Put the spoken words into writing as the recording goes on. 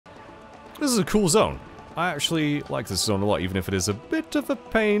This is a cool zone. I actually like this zone a lot, even if it is a bit of a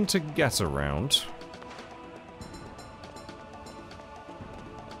pain to get around.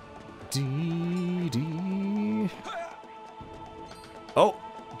 Oh,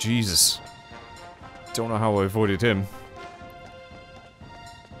 Jesus. Don't know how I avoided him.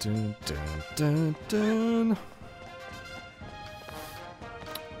 Dun, dun, dun, dun.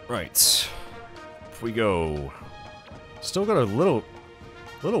 Right. Off we go. Still got a little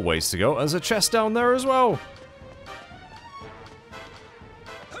ways to go. There's a chest down there as well.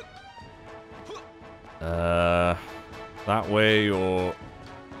 That way or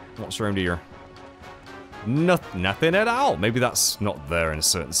what's around here? Nothing at all. Maybe that's not there in a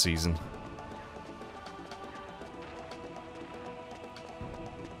certain season.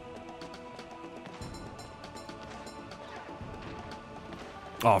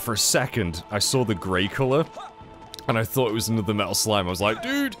 Oh, for a second, I saw the grey colour, and I thought it was another metal slime. I was like,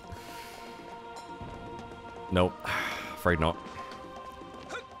 dude! Nope. Afraid not.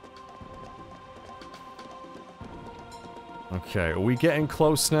 Okay, are we getting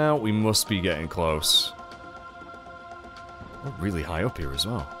close now? We must be getting close. We're really high up here as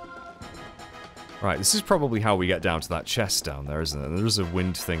well. Right, this is probably how we get down to that chest down there, isn't it? There's a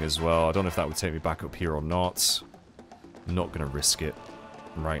wind thing as well. I don't know if that would take me back up here or not. I'm not gonna risk it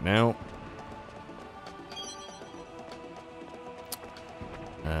right now.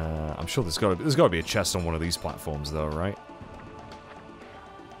 I'm sure there's got to be a chest on one of these platforms, though, right?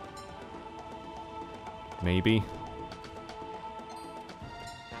 Maybe.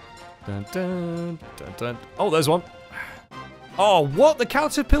 Dun, dun, dun, dun. Oh, there's one. Oh, what? The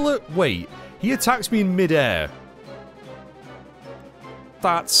caterpillar? Wait, he attacks me in midair.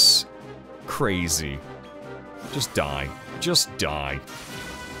 That's crazy. Just die. Just die.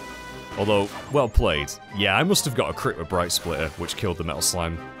 Although, well played. Yeah, I must have got a crit with Bright Splitter, which killed the metal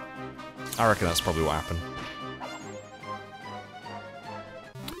slime. I reckon that's probably what happened.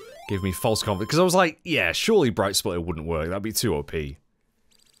 Gave me false confidence, because I was like, yeah, surely Bright Splitter wouldn't work, that'd be too OP.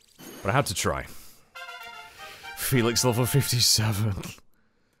 But I had to try. Felix level 57.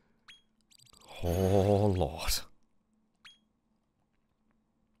 Oh, Lord.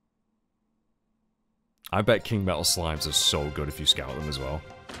 I bet King Metal Slimes are so good if you scout them as well.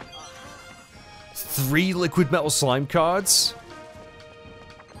 3 liquid metal slime cards?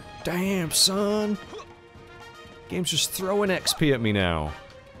 Damn, son. Game's just throwing XP at me now.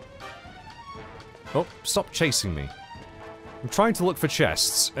 Oh, stop chasing me. I'm trying to look for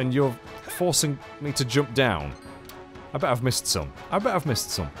chests, and you're forcing me to jump down. I bet I've missed some. I bet I've missed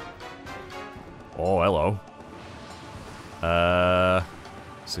some. Oh, hello.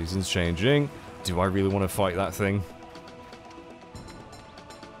 Season's changing. Do I really want to fight that thing?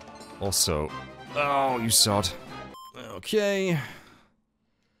 Also... Oh, you sod. Okay.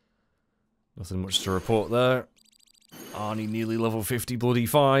 Nothing much to report there. Arnie nearly level 50 bloody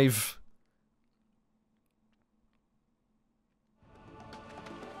 5.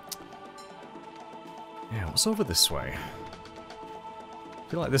 Yeah, what's over this way? I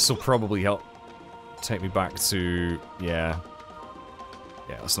feel like this will probably help take me back to... Yeah.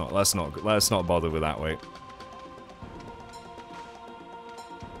 Yeah, let's not bother with that, wait.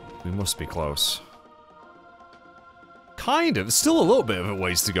 We must be close. Kind of. Still a little bit of a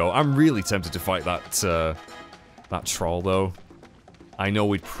ways to go. I'm really tempted to fight that, that troll, though. I know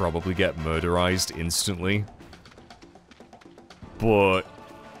we'd probably get murderized instantly. But,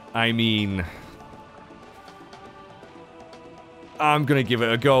 I mean... I'm gonna give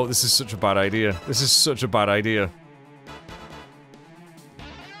it a go. This is such a bad idea. This is such a bad idea.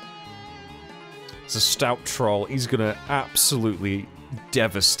 It's a stout troll. He's gonna absolutely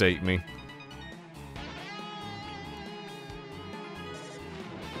devastate me.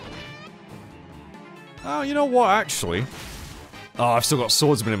 Oh, you know what, actually? Oh, I've still got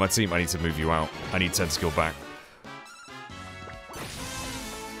swordsmen in my team. I need to move you out. I need 10 skill back.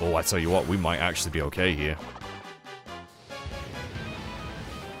 Oh, I tell you what, we might actually be okay here.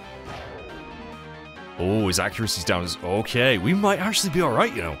 Oh, his accuracy's down. Okay, we might actually be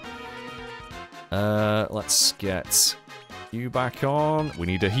alright, you know. Let's get you back on. We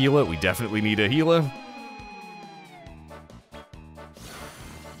need a healer. We definitely need a healer.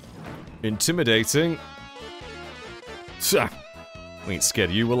 Intimidating. We ain't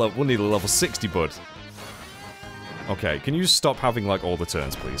scared of you. We'll need a level 60, bud. Okay, can you stop having, like, all the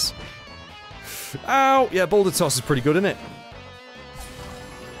turns, please? Ow! Yeah, Boulder Toss is pretty good, isn't it?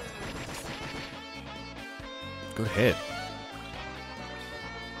 Good hit.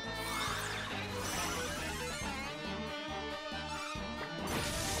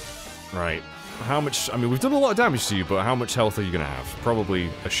 Right. How much... I mean, we've done a lot of damage to you, but how much health are you gonna have? Probably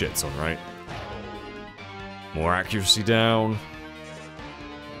a shit ton, right? More accuracy down.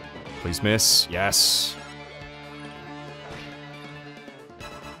 Please miss. Yes.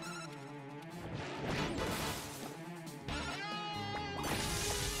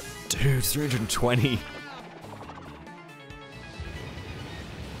 Dude, 320.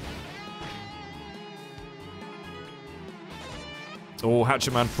 Oh,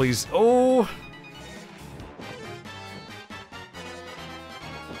 Hatchet Man, please. Oh!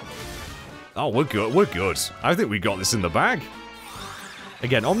 Oh, we're good. We're good. I think we got this in the bag.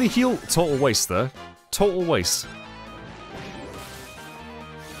 Again, Omni heal, total waste there. Total waste.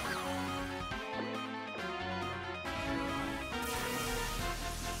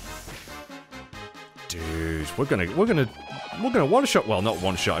 Dude, we're gonna one shot. Well, not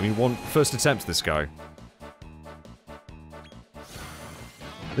one shot. I mean, one first attempt. This guy.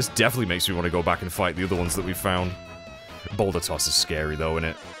 This definitely makes me want to go back and fight the other ones that we found. Boulder Toss is scary, though, isn't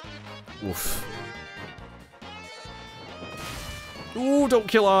it? Oof. Ooh, don't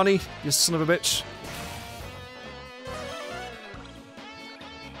kill Arnie, you son of a bitch.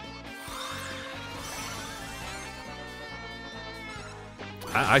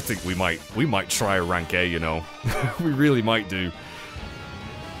 I think we might try a rank A, you know. We really might do.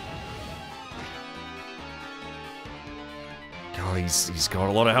 God, he's got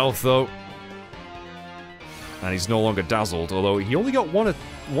a lot of health though. And he's no longer dazzled, although he only got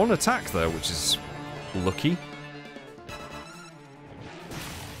one attack there, which is lucky.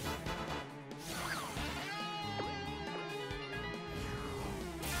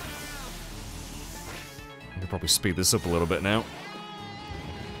 I could probably speed this up a little bit now.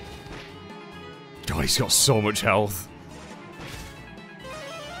 God, he's got so much health.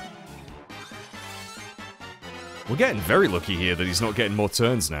 We're getting very lucky here that he's not getting more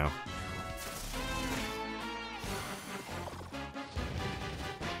turns now.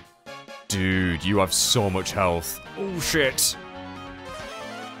 Dude, you have so much health. Oh, shit.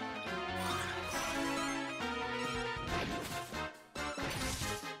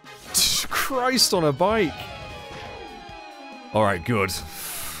 Christ on a bike. Alright, good.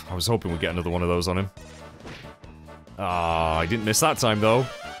 I was hoping we'd get another one of those on him. Ah, I didn't miss that time, though.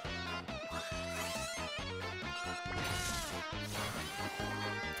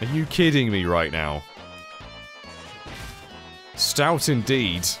 Are you kidding me right now? Stout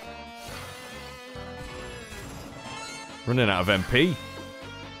indeed. Running out of MP.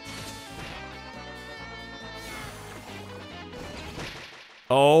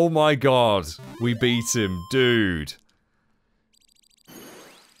 Oh my god. We beat him, dude.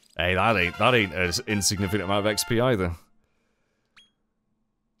 Hey, that ain't an insignificant amount of XP either.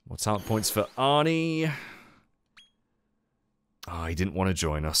 More talent points for Arnie. Oh, he didn't want to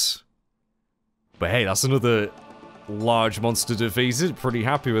join us. But hey, that's another large monster defeated. Pretty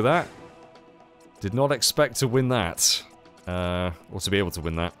happy with that. Did not expect to win that. Or to be able to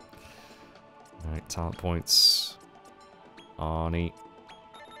win that. Alright, talent points. Arnie.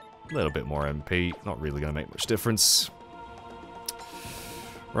 A little bit more MP. Not really going to make much difference.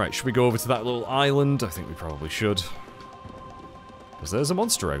 Right, should we go over to that little island? I think we probably should. Because there's a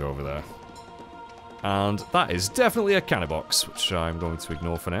monster egg over there. And that is definitely a cannon box, which I'm going to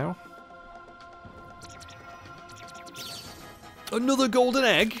ignore for now. Another golden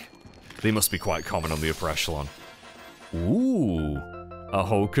egg? They must be quite common on the upper echelon. Ooh, a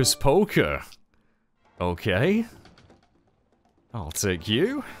hocus poker. Okay. I'll take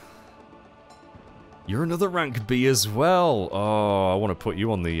you. You're another rank B as well. Oh, I want to put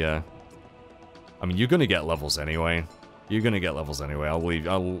you on the, I mean, you're gonna get levels anyway. You're gonna get levels anyway. I'll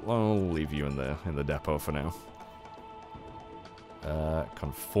leave you in the depot for now.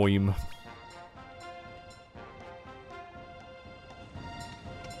 Conform.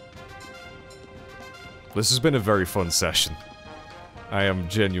 This has been a very fun session. I am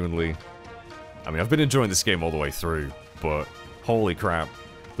genuinely... I mean, I've been enjoying this game all the way through, but holy crap.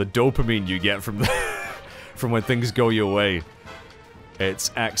 The dopamine you get from from when things go your way.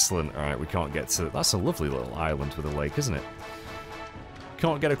 It's excellent. Alright, we can't get to... That's a lovely little island with a lake, isn't it?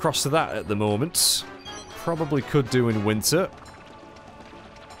 Can't get across to that at the moment. Probably could do in winter.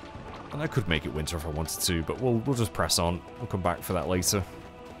 And I could make it winter if I wanted to, but we'll just press on. We'll come back for that later.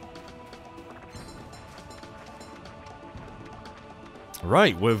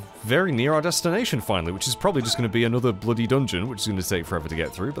 Right, we're very near our destination finally, which is probably just going to be another bloody dungeon, which is going to take forever to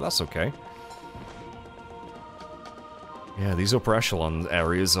get through, but that's okay. Yeah, these upper echelon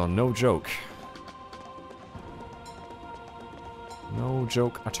areas are no joke. No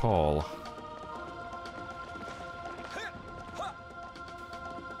joke at all.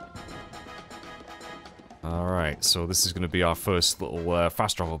 Right, so this is going to be our first little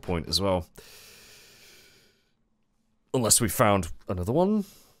fast travel point as well. Unless we found another one.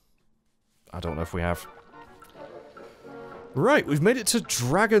 I don't know if we have. Right, we've made it to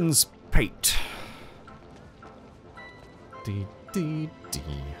Dragon's Pate. Dee dee dee.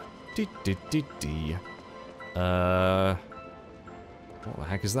 Dee dee dee dee. What the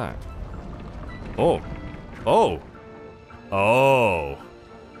heck is that? Oh. Oh. Oh.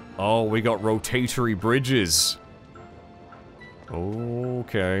 Oh, we got rotatory bridges.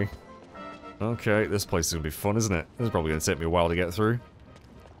 Okay. Okay, this place is gonna be fun, isn't it? This is probably gonna take me a while to get through.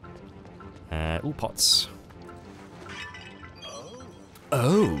 Ooh, pots.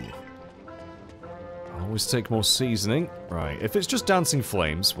 Oh. Always take more seasoning. Right, if it's just dancing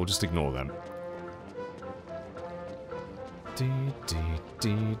flames, we'll just ignore them. Dee dee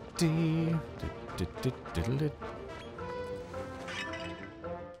dee dee.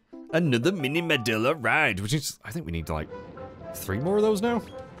 Another mini Medilla ride, which is, I think we need like 3 more of those now.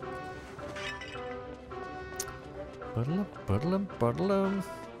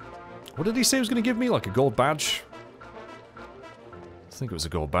 What did he say he was going to give me? Like a gold badge? I think it was a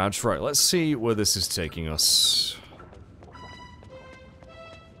gold badge. Right, let's see where this is taking us.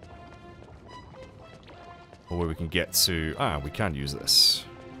 Or where we can get to... Ah, we can use this.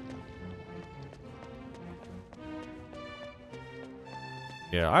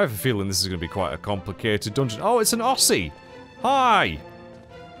 Yeah, I have a feeling this is going to be quite a complicated dungeon. Oh, it's an Aussie! Hi!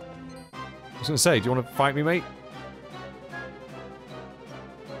 I was going to say, do you want to fight me, mate?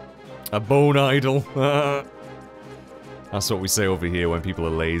 A bone idol. That's what we say over here when people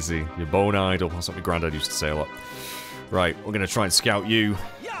are lazy. You're bone idol. That's what my granddad used to say a lot. Right, we're going to try and scout you.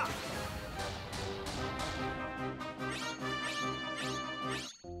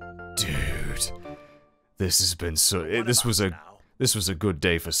 Dude. This has been so... This was a good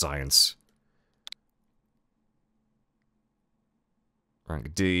day for science.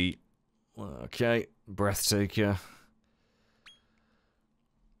 Rank D. Okay. Breathtaker.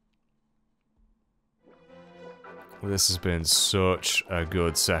 This has been such a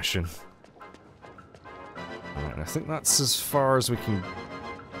good session. Alright, I think that's as far as we can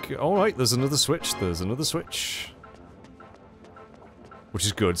go. Alright, there's another switch. There's another switch. Which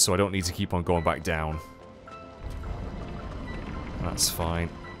is good, so I don't need to keep on going back down. That's fine.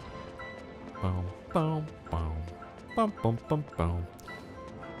 Boom, boom, boom. Bum, bum, bum, boom.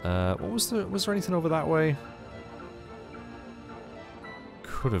 What was the... Was there anything over that way?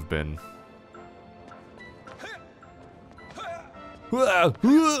 Could have been. I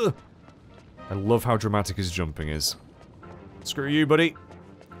love how dramatic his jumping is. Screw you, buddy.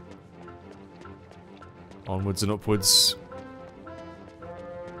 Onwards and upwards.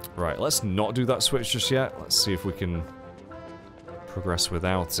 Right, let's not do that switch just yet. Let's see if we can progress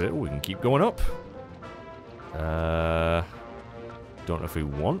without it. Ooh, we can keep going up. Don't know if we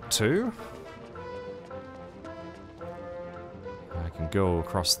want to. I can go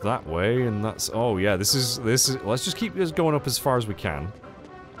across that way, and that's... Oh, yeah, this is... Let's just keep this going up as far as we can.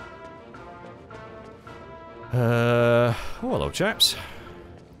 Oh, hello, chaps.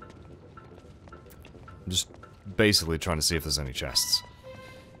 I'm just basically trying to see if there's any chests.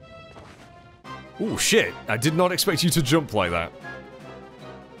 Oh, shit! I did not expect you to jump like that.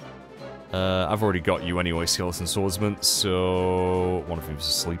 I've already got you anyway, Skeleton Swordsman, so... One of them's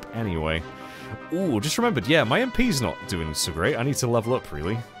asleep anyway. Ooh, just remembered, yeah, my MP's not doing so great. I need to level up,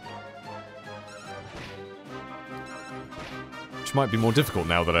 really. Which might be more difficult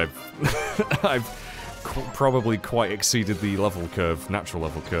now that I've... I've probably quite exceeded the level curve, natural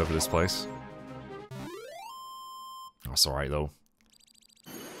level curve of this place. That's alright, though.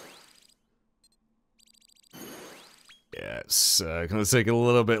 Yeah, it's gonna take a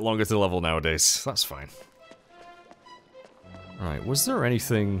little bit longer to level nowadays. That's fine. Right, was there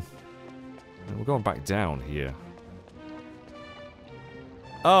anything... We're going back down here.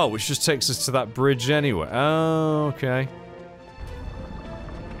 Oh, which just takes us to that bridge anyway. Oh, okay.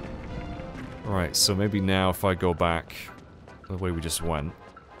 Right, so maybe now if I go back the way we just went.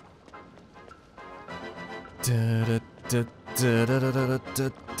 You know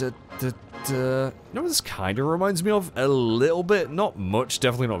what this kind of reminds me of? A little bit. Not much,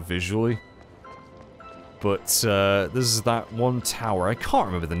 definitely not visually. But this is that one tower. I can't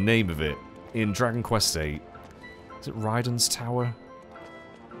remember the name of it. In Dragon Quest VIII. Is it Raiden's Tower?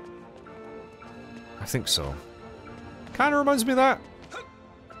 I think so. Kinda reminds me of that.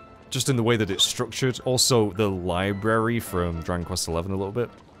 Just in the way that it's structured. Also, the library from Dragon Quest XI a little bit.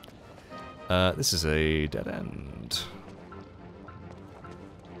 This is a dead end.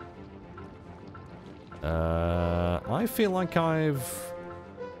 I feel like I've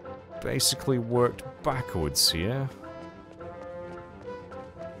basically worked backwards here.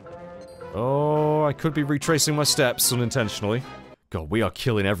 Oh, I could be retracing my steps unintentionally. God, we are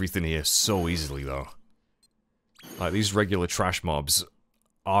killing everything here so easily, though. Like, these regular trash mobs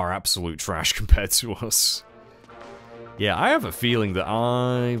are absolute trash compared to us. Yeah, I have a feeling that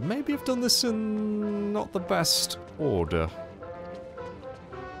I maybe have done this in not the best order.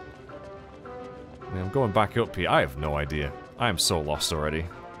 I mean, I'm going back up here. I have no idea. I am so lost already.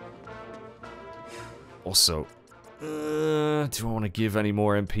 Also, do I want to give any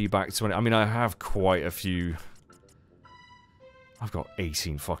more MP back to any? I mean, I have quite a few. I've got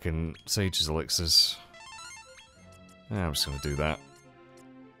 18 fucking Sage's Elixirs. Yeah, I'm just gonna do that.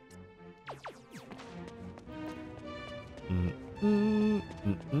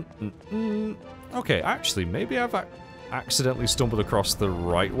 Okay, actually, maybe I've accidentally stumbled across the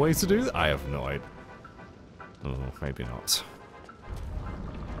right way to do that? I have no idea. Oh, maybe not.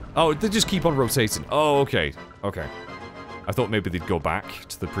 Oh, they just keep on rotating. Oh, okay. Okay. I thought maybe they'd go back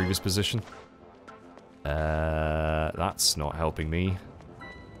to the previous position. That's not helping me.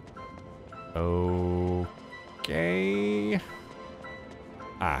 Okay.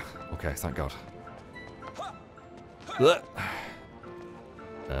 Ah, okay, thank God.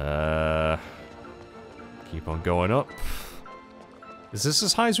 Keep on going up. Is this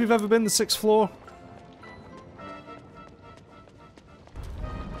as high as we've ever been, the 6th floor?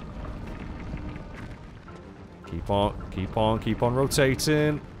 Keep on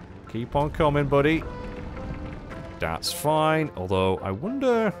rotating. Keep on coming, buddy. That's fine. Although, I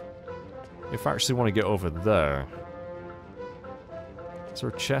wonder if I actually want to get over there. Is there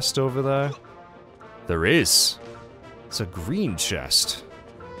a chest over there? There is. It's a green chest.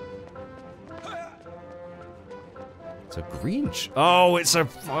 It's a green oh, it's a...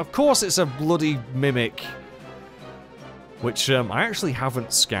 Of course it's a bloody mimic. Which, I actually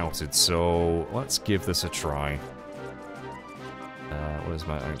haven't scouted, so let's give this a try. Where's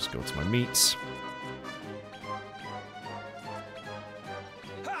my... I'll just go to my meats.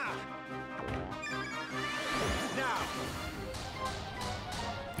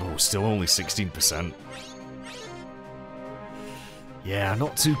 Oh, still only 16%. Yeah,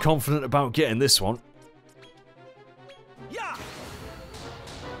 not too confident about getting this one.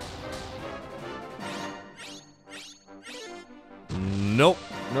 Nope.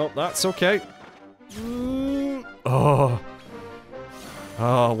 Nope, that's okay. Oh.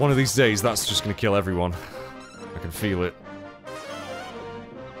 Oh, one of these days that's just gonna kill everyone. I can feel it.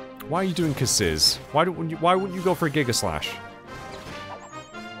 Why are you doing Kasiz? Why wouldn't you go for a Giga Slash?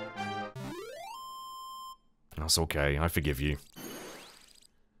 That's okay, I forgive you.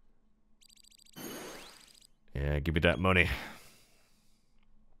 Yeah, give me that money.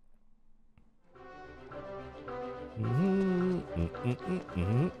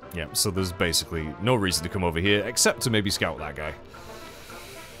 Yeah, so there's basically no reason to come over here, except to maybe scout that guy.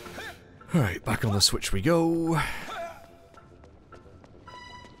 Alright, back on the switch we go.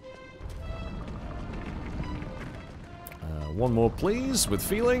 One more, please, with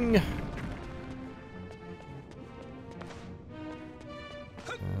feeling.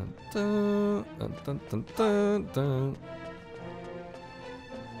 Dun, dun, dun, dun, dun, dun.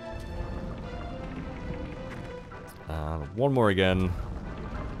 One more again.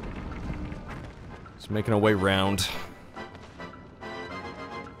 Just making our way round.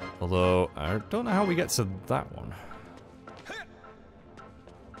 Although, I don't know how we get to that one.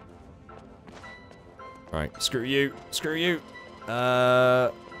 Right, screw you, screw you.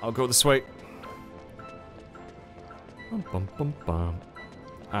 I'll go this way. Bum, bum, bum, bum.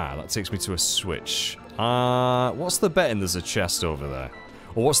 Ah, that takes me to a switch. What's the betting there's a chest over there?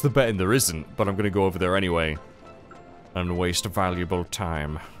 Or what's the betting there isn't, but I'm gonna go over there anyway. And waste valuable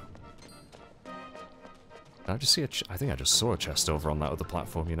time. Did I just see I think I just saw a chest over on that other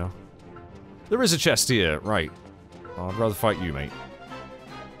platform, you know? There is a chest here, right. Oh, I'd rather fight you, mate.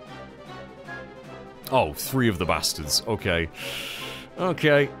 Oh, 3 of the bastards. Okay.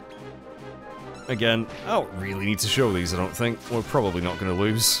 Okay. Again, I don't really need to show these, I don't think. We're probably not going to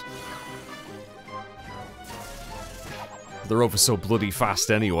lose. They're over so bloody fast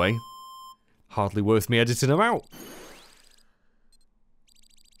anyway. Hardly worth me editing them out.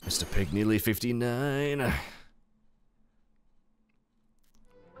 Mr. Pig nearly 59.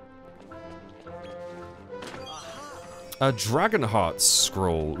 A Dragonheart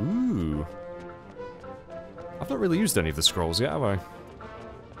scroll. Ooh. I've not really used any of the scrolls yet, have I?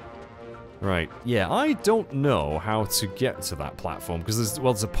 Right. Yeah, I don't know how to get to that platform, because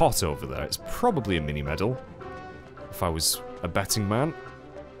there's a pot over there. It's probably a mini-medal, if I was a betting man.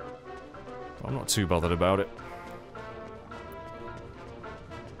 I'm not too bothered about it.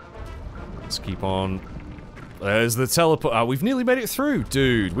 keep on. There's the teleport. Oh, we've nearly made it through,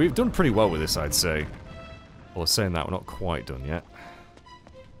 dude. We've done pretty well with this, I'd say. Well, saying that, we're not quite done yet.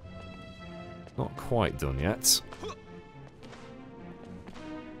 Not quite done yet.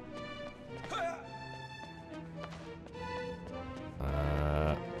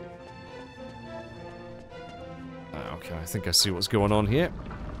 Okay, I think I see what's going on here.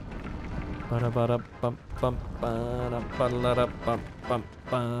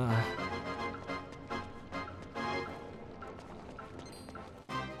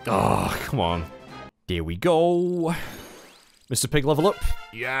 Oh, come on. There we go. Mr. Pig, level up.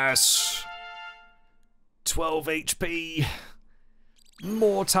 Yes. 12 HP.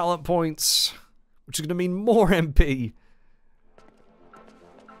 More talent points. Which is going to mean more MP.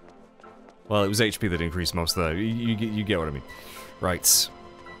 Well, it was HP that increased most there. You get what I mean. Right.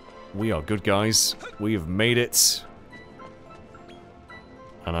 We are good, guys. We have made it.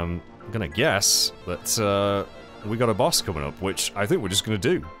 And I'm gonna guess that we got a boss coming up, which I think we're just gonna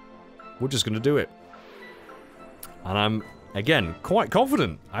do. We're just gonna do it. And I'm, again, quite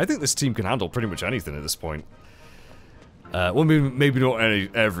confident. I think this team can handle pretty much anything at this point. Well, maybe not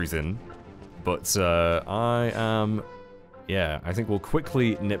everything, but I am... Yeah, I think we'll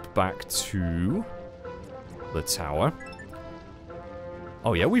quickly nip back to the tower.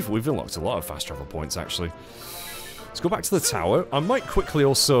 Oh yeah, we've unlocked a lot of fast travel points, actually. Let's go back to the tower. I might quickly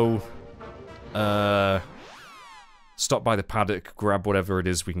also stop by the paddock, grab whatever it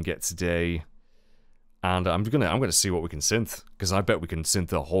is we can get today, and I'm gonna see what we can synth, because I bet we can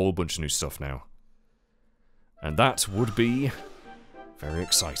synth a whole bunch of new stuff now, and that would be very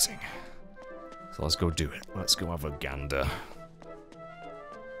exciting. So let's go do it. Let's go have a gander.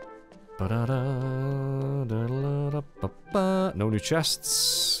 No new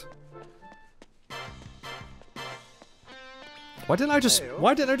chests. Why didn't I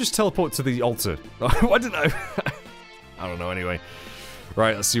just teleport to the altar? Why didn't I? I don't know, anyway.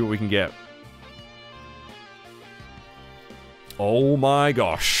 Right, let's see what we can get. Oh my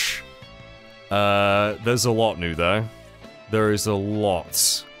gosh. There's a lot new there. There is a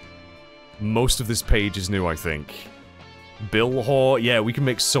lot. Most of this page is new, I think. Billhaw, yeah, we can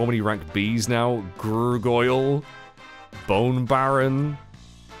make so many rank Bs now. Gurgoyle, Bone Baron,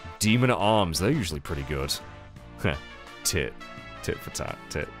 Demon at Arms. They're usually pretty good. Tit for tat,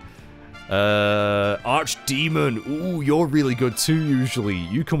 tit. Archdemon. Ooh, you're really good too, usually.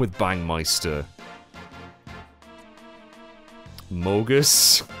 You come with Bangmeister.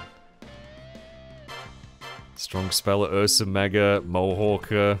 Mogus. Strong Speller, Ursa Mega,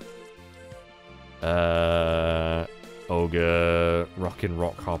 Mohawker. Ogre, Rockin'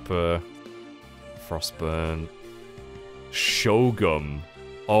 Rockhopper, Frostburn, Shogun.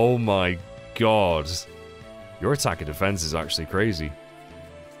 Oh my god. Your attack and defense is actually crazy.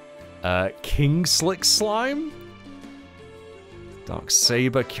 King Slick Slime? Dark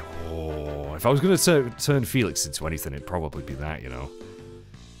Saber. Oh, if I was going to turn Felix into anything, it'd probably be that, you know.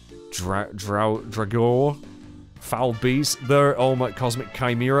 Dragor. Foul Beast. There. Oh my. Cosmic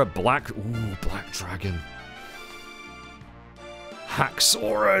Chimera. Black. Ooh, Black Dragon.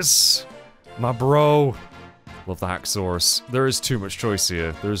 Haxorus. My bro. Love the Haxorus. There is too much choice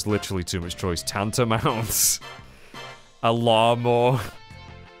here. There's literally too much choice. Tantamount. Alarmor.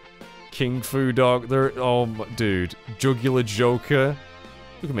 King Fu Dog. There. Oh, my, dude. Jugular Joker.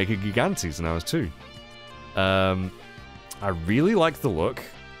 We can make a Gigantes now too. I really like the look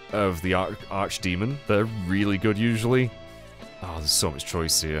of the Archdemon. They're really good usually. Oh, there's so much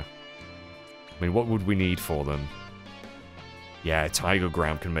choice here. I mean, what would we need for them? Yeah, Tiger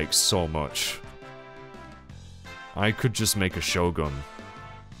Gram can make so much. I could just make a Shogun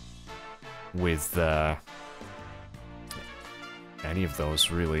with any of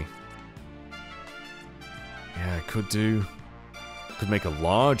those, really. Yeah, I could do... Could make a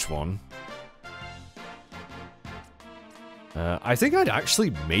large one. I think I'd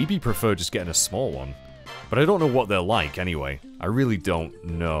actually maybe prefer just getting a small one. But I don't know what they're like, anyway. I really don't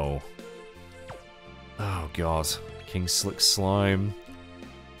know. Oh, God. King Slick Slime.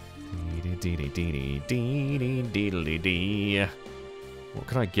 What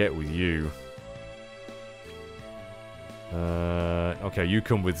can I get with you? Okay, you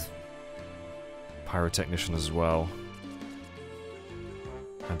come with Pyrotechnician as well.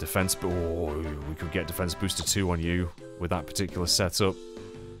 And defense, oh, we could get defense booster 2 on you with that particular setup.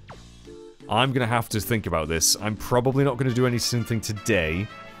 I'm gonna have to think about this. I'm probably not gonna do any synthing today.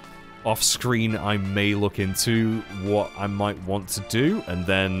 Off screen, I may look into what I might want to do, and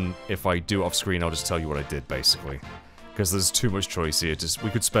then if I do off screen, I'll just tell you what I did, basically. Because there's too much choice here.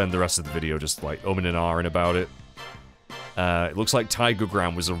 We could spend the rest of the video just like umming and ahhing about it. It looks like Tiger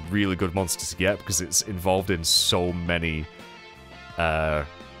Gram was a really good monster to get because it's involved in so many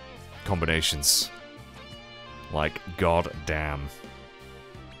combinations. Like, god damn.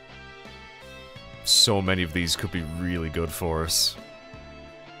 So many of these could be really good for us.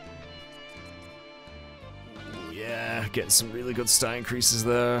 Ooh, yeah, getting some really good stat increases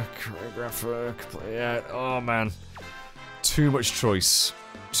there. Choreographer, yeah, oh man. Too much choice.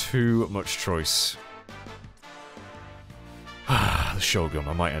 Too much choice. The Shogun,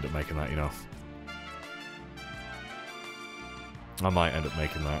 I might end up making that, you know. I might end up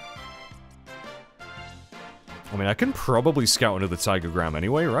making that. I mean, I can probably scout another Tiger Gram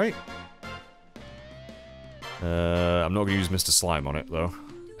anyway, right? I'm not going to use Mr. Slime on it, though.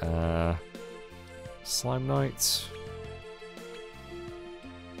 Slime Knight.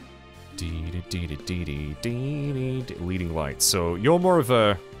 Leading Light. So, you're more of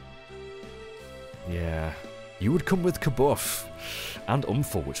a... Yeah. You would come with Kabuff. And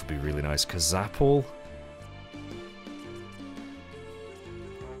Umful, which would be really nice. Kazapple.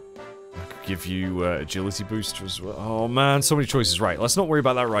 I could give you Agility Booster as well. Oh man, so many choices. Right, let's not worry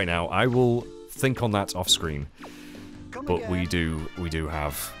about that right now. I will think on that off screen. But we do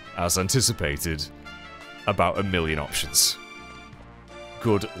have, as anticipated, about a million options.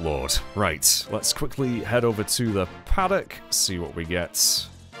 Good lord. Right, let's quickly head over to the paddock, see what we get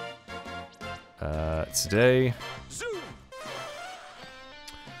today.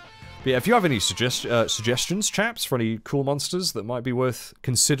 But yeah, if you have any suggestions, chaps, for any cool monsters that might be worth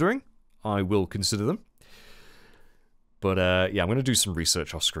considering, I will consider them. But yeah, I'm going to do some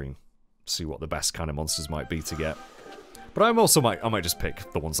research off screen, see what the best kind of monsters might be to get. But I might just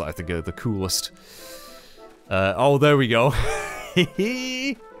pick the ones that I think are the coolest. Oh, there we go.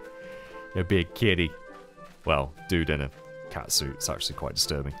 A big kitty. Well, dude in a cat suit. It's actually quite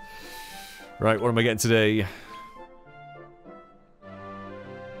disturbing. Right, what am I getting today?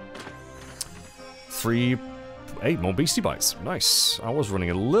 8 more Beastie Bites. Nice. I was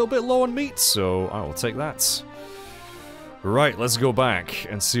running a little bit low on meat, so I will take that. Right, let's go back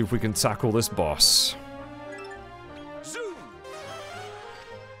and see if we can tackle this boss.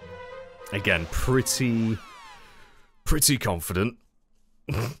 Again, pretty confident.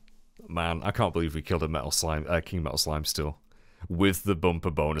 Man, I can't believe we killed a Metal Slime, King Metal Slime still. With the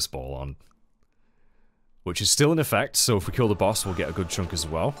bumper bonus ball on. Which is still in effect, so if we kill the boss, we'll get a good chunk as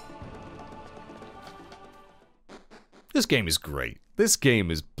well. This game is great. This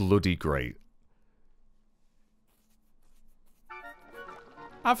game is bloody great.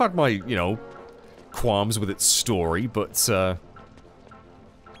 I've had my, you know, qualms with its story, but, to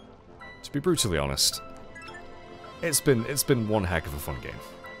be brutally honest, it's been one heck of a fun game.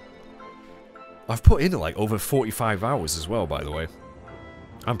 I've put in, like, over 45 hours as well, by the way.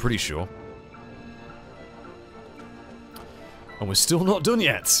 I'm pretty sure. And we're still not done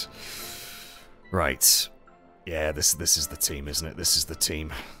yet. Right. Yeah, this is the team, isn't it? This is the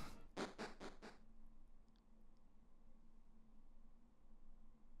team.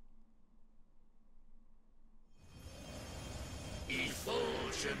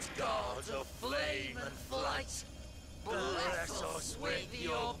 Effulgent god of flame and flight, bless us with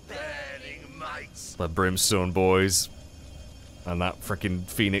your burning might. The Brimstone boys. And that frickin'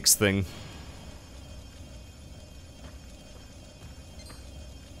 Phoenix thing.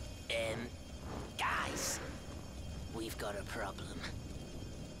 Guys, we've got a problem.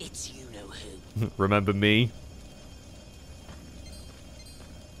 It's you-know-who. Remember me?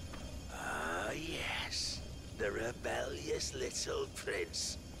 Ah, yes. The rebellious little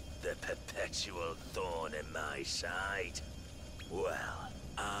prince. The perpetual thorn in my side. Well,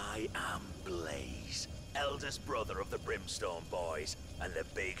 I am Blaze, eldest brother of the Brimstone boys, and the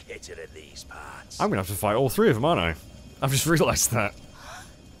big hitter in these parts. I'm gonna have to fight all three of them, aren't I? I've just realised that.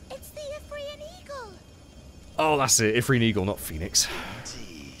 It's the Ifrian Eagle! Oh, that's it. Ifrian Eagle, not Phoenix.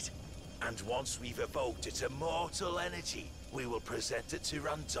 Indeed. And once we've evoked its immortal energy, we will present it to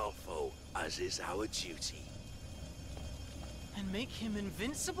Randolfo, as is our duty. And make him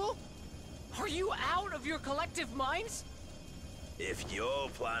invincible? Are you out of your collective minds? If you're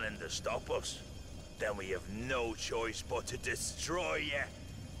planning to stop us, then we have no choice but to destroy you.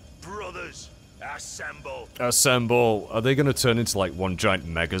 Brothers, assemble! Assemble. Are they gonna turn into like one giant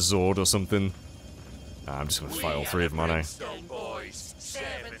Megazord or something? Nah, I'm just gonna fight all three of them, aren't I? Brimstone boys,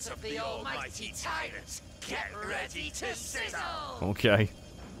 servants of the almighty tyrant, get ready to sizzle! Okay.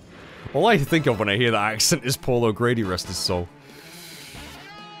 All I think of when I hear that accent is Paul O'Grady, rest his soul.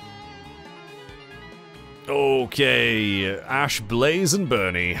 Okay, Ash, Blaze, and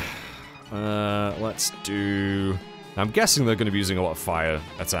Bernie. Let's do... I'm guessing they're going to be using a lot of fire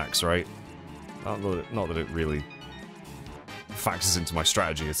attacks, right? Not that it really factors into my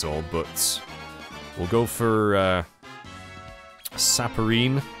strategy at all, but we'll go for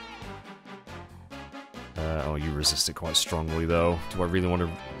Saporine. Oh, you resist it quite strongly, though. Do I really want to...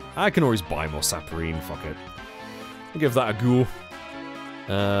 I can always buy more Saporine, fuck it. We'll give that a go.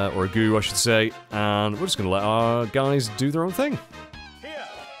 Or a goo, I should say. And we're just going to let our guys do their own thing. Here.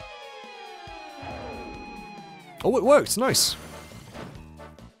 Oh, it worked. Nice.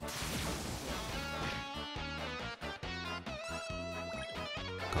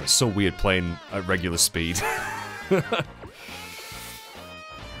 God, it's so weird playing at regular speed.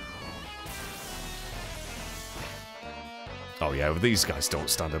 Oh yeah, well, these guys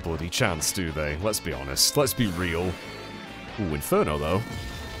don't stand a bloody chance, do they? Let's be honest. Let's be real. Ooh, Inferno, though.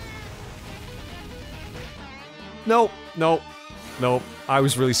 Nope, nope, nope. I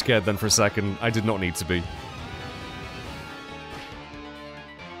was really scared then for a second. I did not need to be.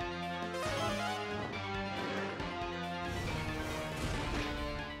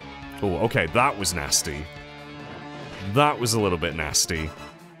 Oh, okay, that was nasty. That was a little bit nasty.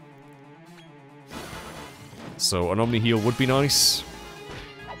 So, an Omni heal would be nice.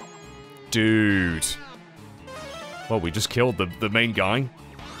 Dude. Well, we just killed the main guy.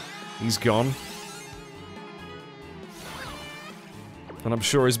 He's gone. And I'm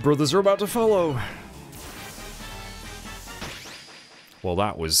sure his brothers are about to follow. Well,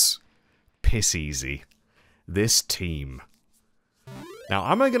 that was piss easy. This team. Now,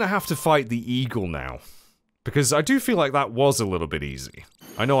 am I going to have to fight the eagle now? Because I do feel like that was a little bit easy.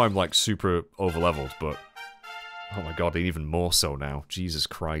 I know I'm, like, super over-leveled, but... Oh my god, even more so now. Jesus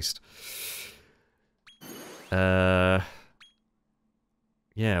Christ. Yeah,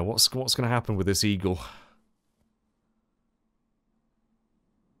 what's gonna happen with this eagle?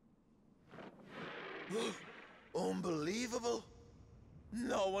 Unbelievable.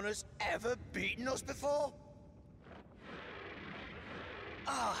 No one has ever beaten us before.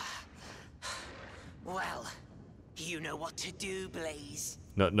 Ah. Well, you know what to do, Blaze.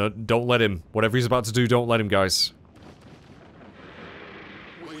 No, no, don't let him. Whatever he's about to do, don't let him, guys.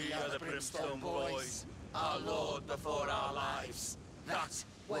 We are the Brimstone Boys, our lord before our lives. That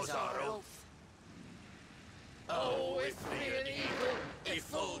was our oath. Oh, Ithrian eagle,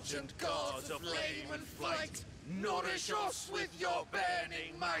 effulgent gods of flame and flight, nourish us with your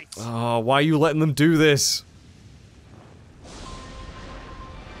burning might. Oh, why are you letting them do this?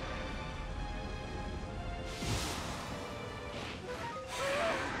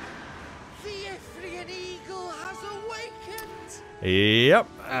 Yep,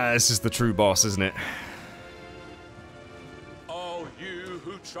 this is the true boss, isn't it? Oh, you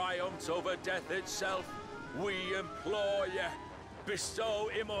who triumphed over death itself, we implore you,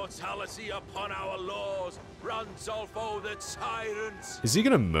 bestow immortality upon our laws, Ranzolfo the tyrant. Is he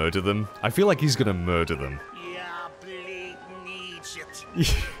gonna murder them? I feel like he's gonna murder them. Yeah, bleeding Egypt.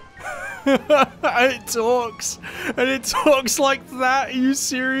 And it talks! And it talks like that? Are you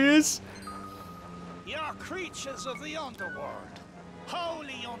serious? You're creatures of the underworld,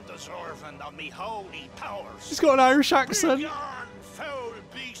 wholly undeserving of me holy powers. He's got an Irish accent. Begone, foul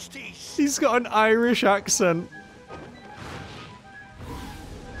beasties. He's got an Irish accent.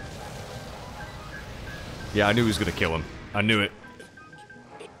 Yeah, I knew he was gonna kill him. I knew it.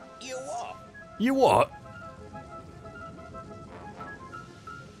 You what? You what?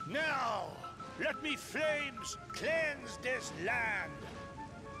 Now, let me flames cleanse this land.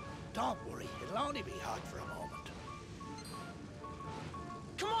 Don't worry, it'll only be hot for a moment.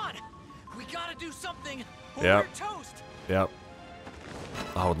 Come on! We gotta do something, or Yep. we're toast! Yep.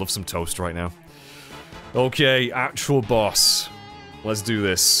 I would love some toast right now. Okay, actual boss. Let's do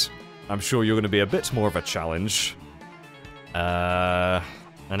this. I'm sure you're going to be a bit more of a challenge. And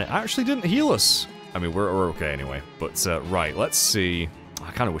it actually didn't heal us. I mean, we're okay anyway. But, right, let's see.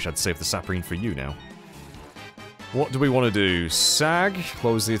 I kind of wish I'd saved the Saporine for you now. What do we want to do? Sag,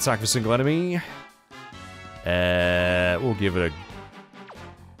 close the attack of a single enemy. We'll give it a...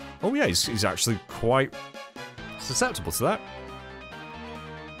 Oh yeah, he's actually quite susceptible to that.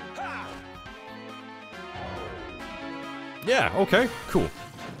 Yeah, okay, cool.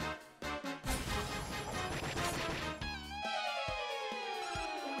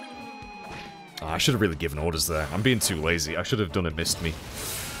 Oh, I should have really given orders there. I'm being too lazy. I should have done a missed me.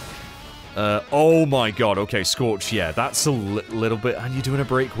 Oh my god, okay, Scorch, yeah, that's a little bit... And you're doing a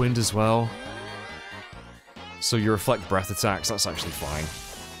break wind as well. So you reflect breath attacks, that's actually fine.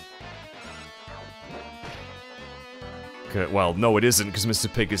 Okay, well, no it isn't, because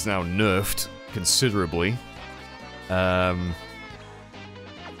Mr. Pig is now nerfed considerably. Right,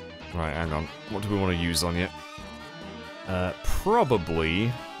 hang on. What do we want to use on you?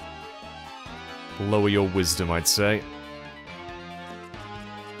 Probably... lower your wisdom, I'd say.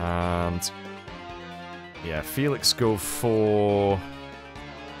 And yeah, Felix go for...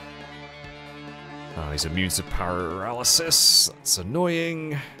 Oh, he's immune to paralysis. That's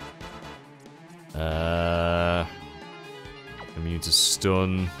annoying. Immune to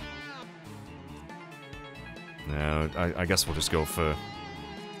stun. No, I guess we'll just go for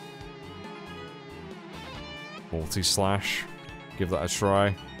multi-slash. Give that a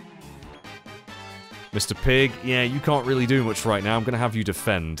try. Mr. Pig, yeah, you can't really do much right now. I'm going to have you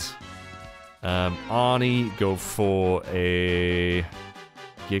defend. Arnie, go for a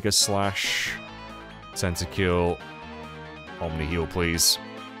Giga Slash. Tentakill. Omni heal, please.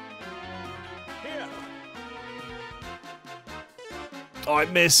 Here. Oh, I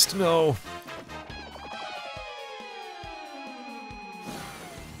missed. No.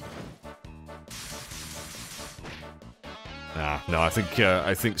 No, I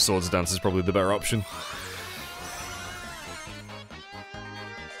think Swords Dance is probably the better option.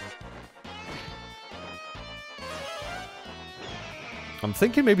 I'm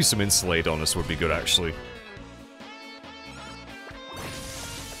thinking maybe some Insulate on us would be good, actually.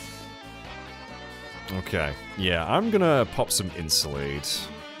 Okay, yeah, I'm gonna pop some Insulate.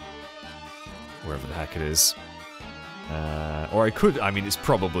 Wherever the heck it is. Or I could, I mean, it is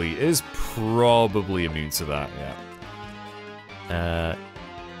probably immune to that, yeah.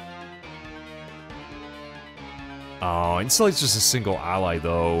 Oh, Insulate's just a single ally,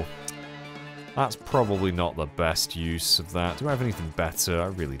 though. That's probably not the best use of that. Do I have anything better? I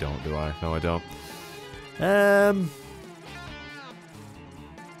really don't, do I? No, I don't.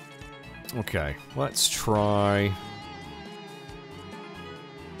 Okay, let's try...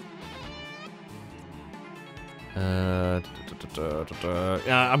 Yeah,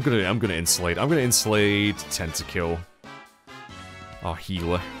 I'm gonna insulate. I'm gonna insulate Tentakill. Our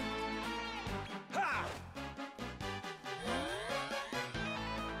healer.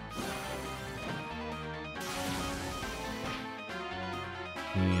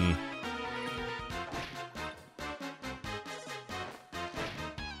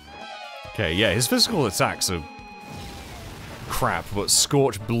 Okay, yeah, his physical attacks are crap, but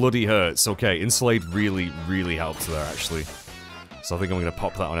Scorch bloody hurts. Okay, Insulate really, really helps there, actually. So I think I'm gonna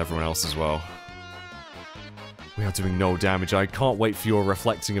pop that on everyone else as well. We are doing no damage. I can't wait for your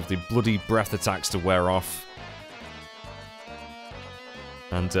reflecting of the bloody breath attacks to wear off.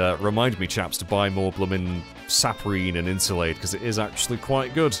 And remind me, chaps, to buy more bloomin' Saprine and Insulate, because it is actually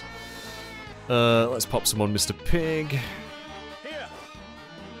quite good. Let's pop some on Mr. Pig. Here.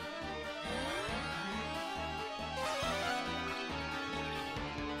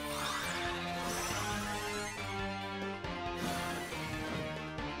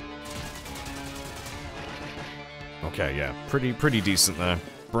 Okay, yeah, pretty decent there.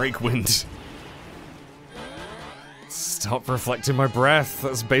 Break wind. Stop reflecting my breath.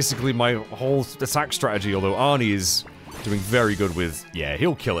 That's basically my whole attack strategy, although Arnie is doing very good with... Yeah,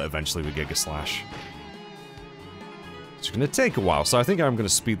 he'll kill it eventually with Giga Slash. It's gonna take a while, so I think I'm gonna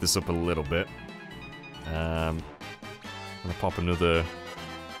speed this up a little bit. I'm gonna pop another...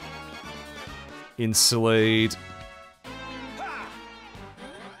 Insulate.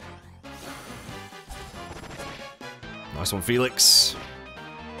 Nice one, Felix.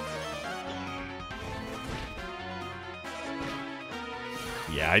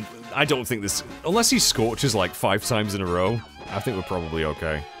 Yeah, I don't think this... Unless he Scorches like 5 times in a row, I think we're probably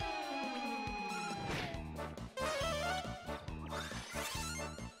okay.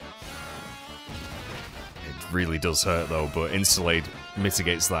 It really does hurt though, but Insulate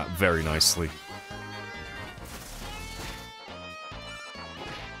mitigates that very nicely.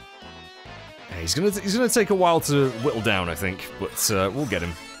 He's gonna take a while to whittle down, I think, but we'll get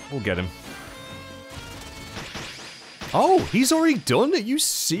him. We'll get him. Oh, he's already done? Are you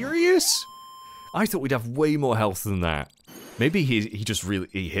serious? I thought we'd have way more health than that. Maybe he just really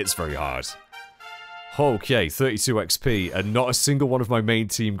hits very hard. Okay, 32 XP, and not a single one of my main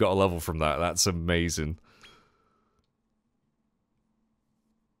team got a level from that. That's amazing.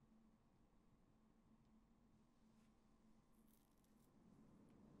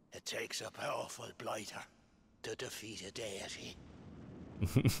 It takes a powerful blighter to defeat a deity.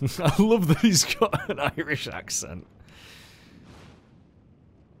 I love that he's got an Irish accent.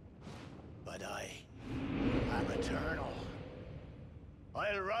 But I am eternal.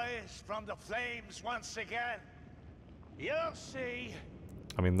 I'll rise from the flames once again. You'll see.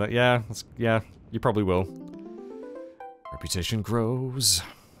 I mean, yeah, you probably will. Reputation grows.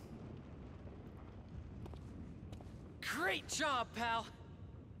 Great job, pal.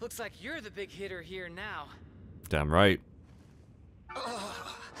 Looks like you're the big hitter here now. Damn right.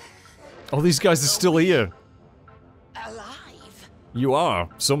 Oh, these guys are still here. Alive? You are,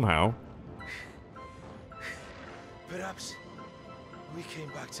 somehow. Perhaps we came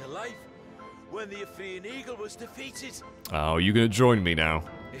back to life when the Athenian Eagle was defeated. Oh, you gonna join me now?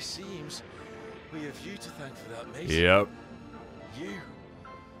 It seems we have you to thank for that, mate. Yep. You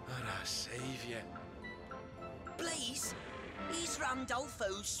are our savior. Blaze, he's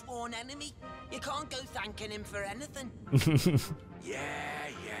Randolfo's sworn enemy. You can't go thanking him for anything. Yeah.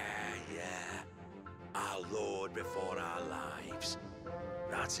 Our Lord before our lives.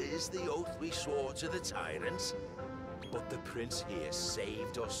 That is the oath we swore to the tyrants. But the prince here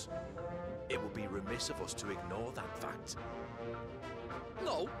saved us. It would be remiss of us to ignore that fact.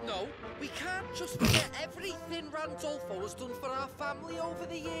 No, we can't just forget everything Randolfo has done for our family over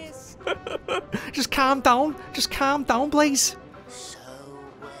the years. Just calm down, Blaze. So,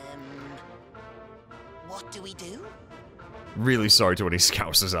 what do we do? Really sorry to any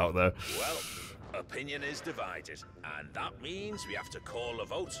scousers out there. Well, opinion is divided, and that means we have to call a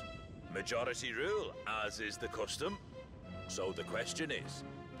vote. Majority rule, as is the custom. So the question is,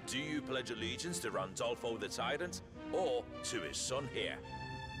 do you pledge allegiance to Randolfo the Tyrant, or to his son here?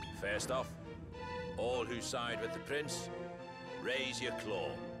 First off, all who side with the prince, raise your claw.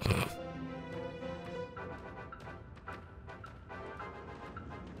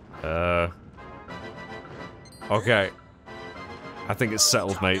 Okay. I think it's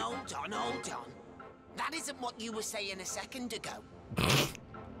settled, mate. Hold on. That isn't what you were saying a second ago.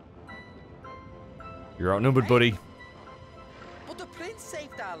 You're outnumbered, buddy. But the prince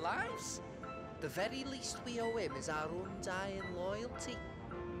saved our lives. The very least we owe him is our undying loyalty.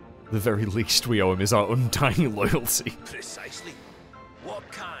 The very least we owe him is our undying loyalty. Precisely. What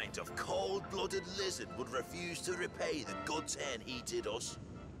kind of cold-blooded lizard would refuse to repay the good turn he did us?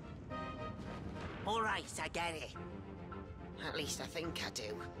 All right, I get it. At least I think I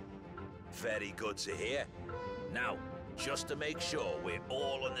do. Very good to hear. Now, just to make sure we're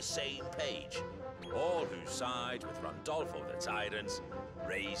all on the same page, all who side with Randolfo the Tyrant,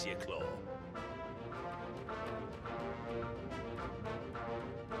 raise your claw.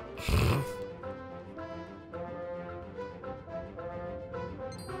 Huh?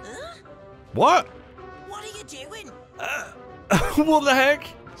 What? What are you doing? What the heck?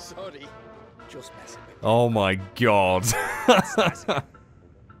 Sorry, just messing with Oh my god.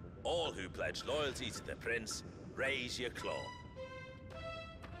 All who pledge loyalty to the prince, raise your claw.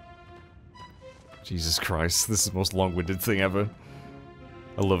 Jesus Christ, this is the most long-winded thing ever.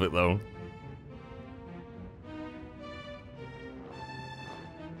 I love it though.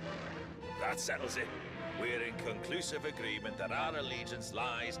 That settles it. We're in conclusive agreement that our allegiance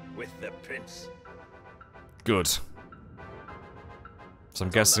lies with the prince. Good. So I'm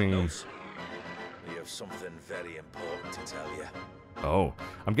guessing... We have something very important to tell you. Oh.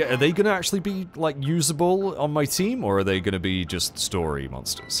 Are they gonna actually be, like, usable on my team, or are they gonna be just story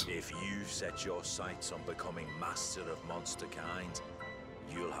monsters? If you've set your sights on becoming master of monster kind,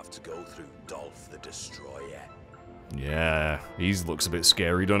 you'll have to go through Dolph the Destroyer. Yeah, he looks a bit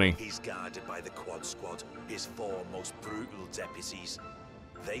scary, doesn't he? He's guarded by the Quad Squad, his 4 most brutal deputies.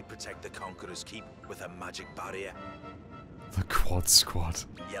 They protect the Conqueror's Keep with a magic barrier. The Quad Squad.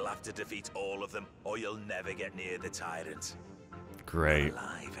 You'll have to defeat all of them, or you'll never get near the Tyrant. Great.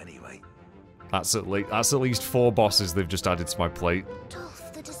 Alive, anyway. That's at least 4 bosses they've just added to my plate.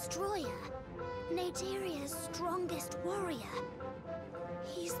 Dolph the Destroyer, Naderia's strongest warrior.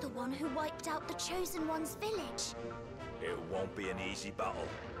 He's the one who wiped out the Chosen One's village. It won't be an easy battle,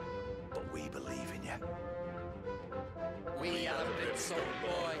 but we believe in you. We are the Big Soul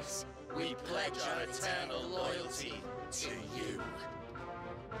Boys. We pledge our eternal loyalty to you.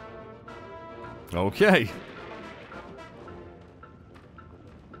 Okay.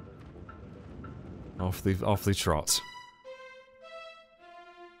 Off the trot.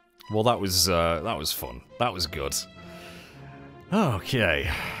 Well, that was fun. That was good. Okay.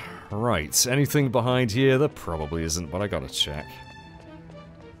 Right. Anything behind here? There probably isn't, but I gotta check.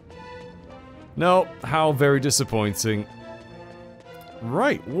 No. How very disappointing.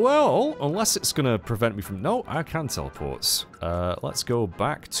 Right. Well, unless it's gonna prevent me from... No, I can teleport. Let's go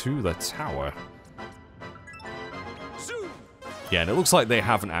back to the tower. Yeah, and it looks like they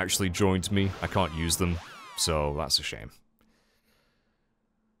haven't actually joined me. I can't use them, so that's a shame.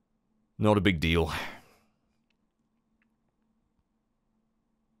 Not a big deal.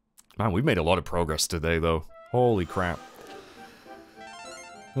 Man, we've made a lot of progress today, though. Holy crap.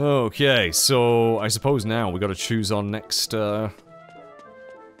 Okay, so I suppose now we gotta choose our next,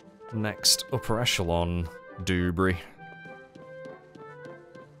 next upper echelon doobry.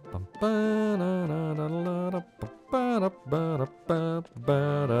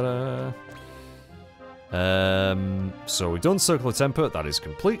 So we've done Circle of Temper, that is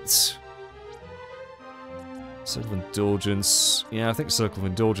complete. Circle of Indulgence. Yeah, I think Circle of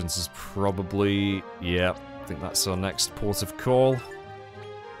Indulgence is probably... Yeah, I think that's our next port of call.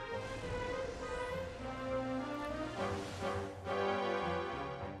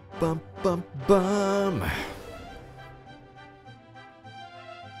 Bum, bum, bum.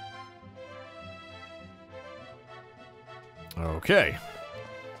 Okay.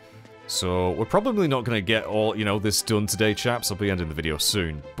 So, we're probably not going to get all, you know, this done today, chaps. I'll be ending the video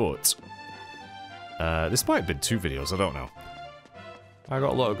soon, but... this might have been 2 videos, I don't know. I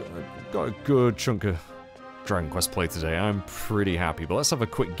got a good chunk of Dragon Quest play today. I'm pretty happy, but let's have a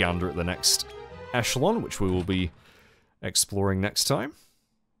quick gander at the next echelon, which we will be exploring next time.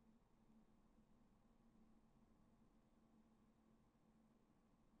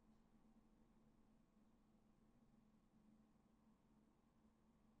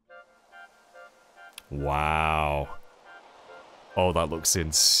 Wow. Oh, that looks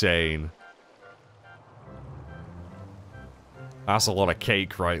insane. That's a lot of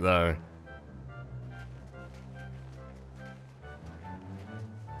cake right there.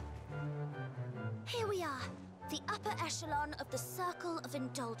 Here we are, the upper echelon of the Circle of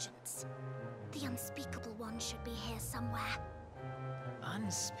Indulgence. The Unspeakable One should be here somewhere.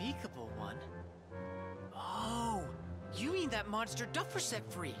 Unspeakable One? Oh, you mean that monster Duffer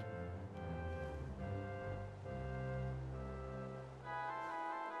set free?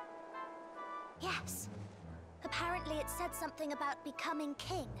 Yes. Apparently it said something about becoming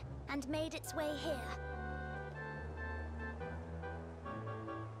king, and made its way here.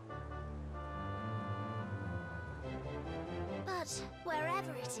 But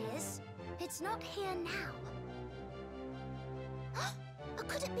wherever it is, it's not here now. Or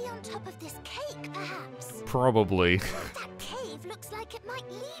could it be on top of this cake, perhaps? Probably. That cave looks like it might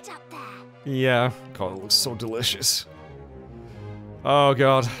lead up there. Yeah. God, it looks so delicious. Oh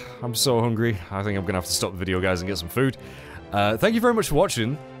god, I'm so hungry. I think I'm gonna have to stop the video, guys, and get some food. Thank you very much for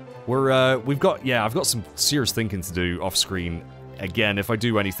watching. I've got some serious thinking to do off screen. Again, if I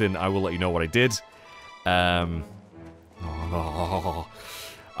do anything, I will let you know what I did.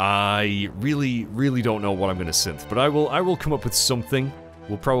 I really don't know what I'm gonna synth, but I will come up with something.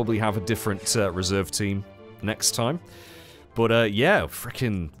 We'll probably have a different reserve team next time. But yeah,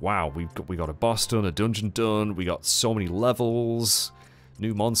 freaking wow, we got a boss done, a dungeon done, we got so many levels,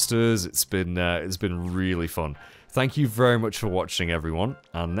 new monsters. It's been really fun. Thank you very much for watching, everyone.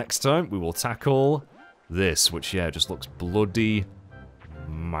 And next time we will tackle this, which yeah, just looks bloody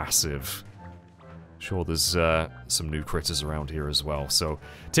massive. Sure, there's some new critters around here as well. So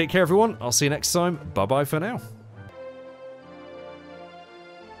take care, everyone. I'll see you next time. Bye bye for now.